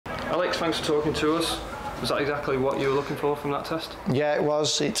Alex, thanks for talking to us. Was that exactly what you were looking for from that test? Yeah, it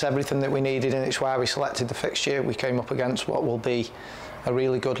was. It's everything that we needed, and it's why we selected the fixture. We came up against what will be a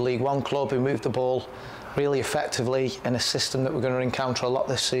really good League One club who moved the ball really effectively in a system that we're going to encounter a lot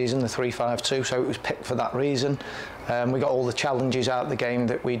this season, the 3-5-2, so it was picked for that reason. We got all the challenges out of the game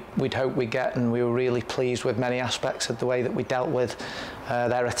that we'd hoped we'd get, and we were really pleased with many aspects of the way that we dealt with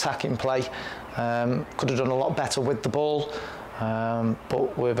their attacking play. Could have done a lot better with the ball,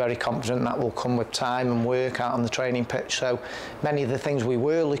 but we're very confident that will come with time and work out on the training pitch. So many of the things we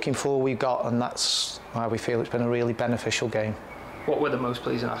were looking for we got, and that's why we feel it's been a really beneficial game. What were the most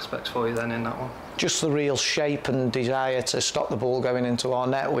pleasing aspects for you then in that one? Just the real shape and desire to stop the ball going into our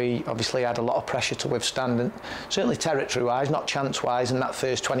net. We obviously had a lot of pressure to withstand, and certainly territory-wise, not chance-wise, in that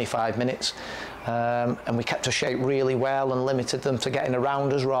first 25 minutes. And we kept our shape really well and limited them to getting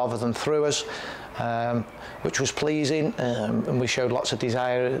around us rather than through us, which was pleasing. And we showed lots of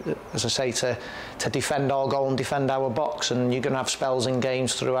desire, as I say, to defend our goal and defend our box. And you're going to have spells in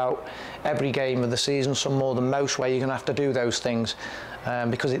games throughout every game of the season, some more than most, where you're going to have to do those things.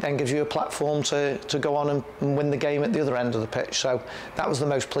 Because it then gives you a platform to go on and win the game at the other end of the pitch. So that was the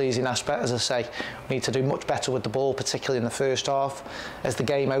most pleasing aspect. As I say, we need to do much better with the ball, particularly in the first half. As the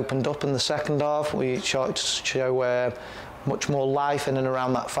game opened up in the second half, we started to show much more life in and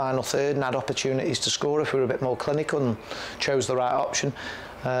around that final third and had opportunities to score if we were a bit more clinical and chose the right option.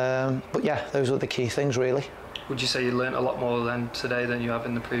 But yeah, those were the key things really. Would you say you learnt a lot more then today than you have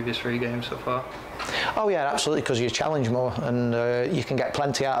in the previous 3 games so far? Oh yeah, absolutely, because you challenge more, and you can get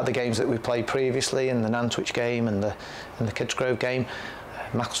plenty out of the games that we played previously, in the Nantwich game and the Kidsgrove game,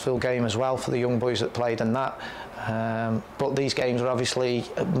 Macclesfield game as well for the young boys that played in that. But these games are obviously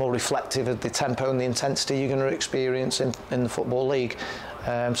more reflective of the tempo and the intensity you're going to experience in the Football League.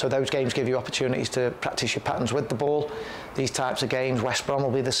 So those games give you opportunities to practice your patterns with the ball. These types of games, West Brom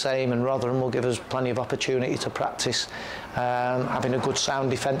will be the same, and Rotherham will give us plenty of opportunity to practice having a good sound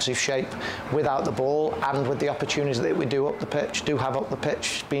defensive shape without the ball, and with the opportunities that we do have up the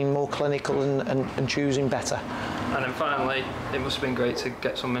pitch, being more clinical and choosing better. And then finally, it must have been great to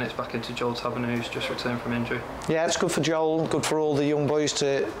get some minutes back into Joel Taverner, who's just returned from injury. Yeah, it's good for Joel, good for all the young boys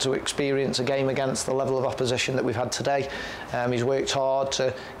to experience a game against the level of opposition that we've had today. He's worked hard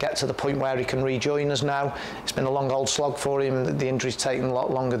to get to the point where he can rejoin us now. It's been a long old slog for him. The injury's taken a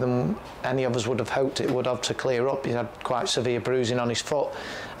lot longer than any of us would have hoped it would have to clear up. He had quite severe bruising on his foot,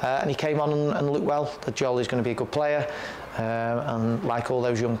 and he came on and looked well. Joel is going to be a good player, and like all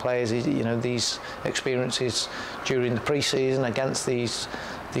those young players, these experiences during the pre-season against these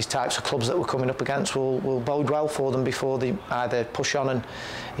types of clubs that we're coming up against will bode well for them before they either push on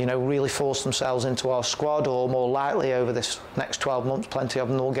and really force themselves into our squad, or more likely over this next 12 months plenty of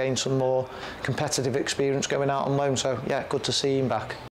them will gain some more competitive experience going out on loan. So yeah, good to see him back.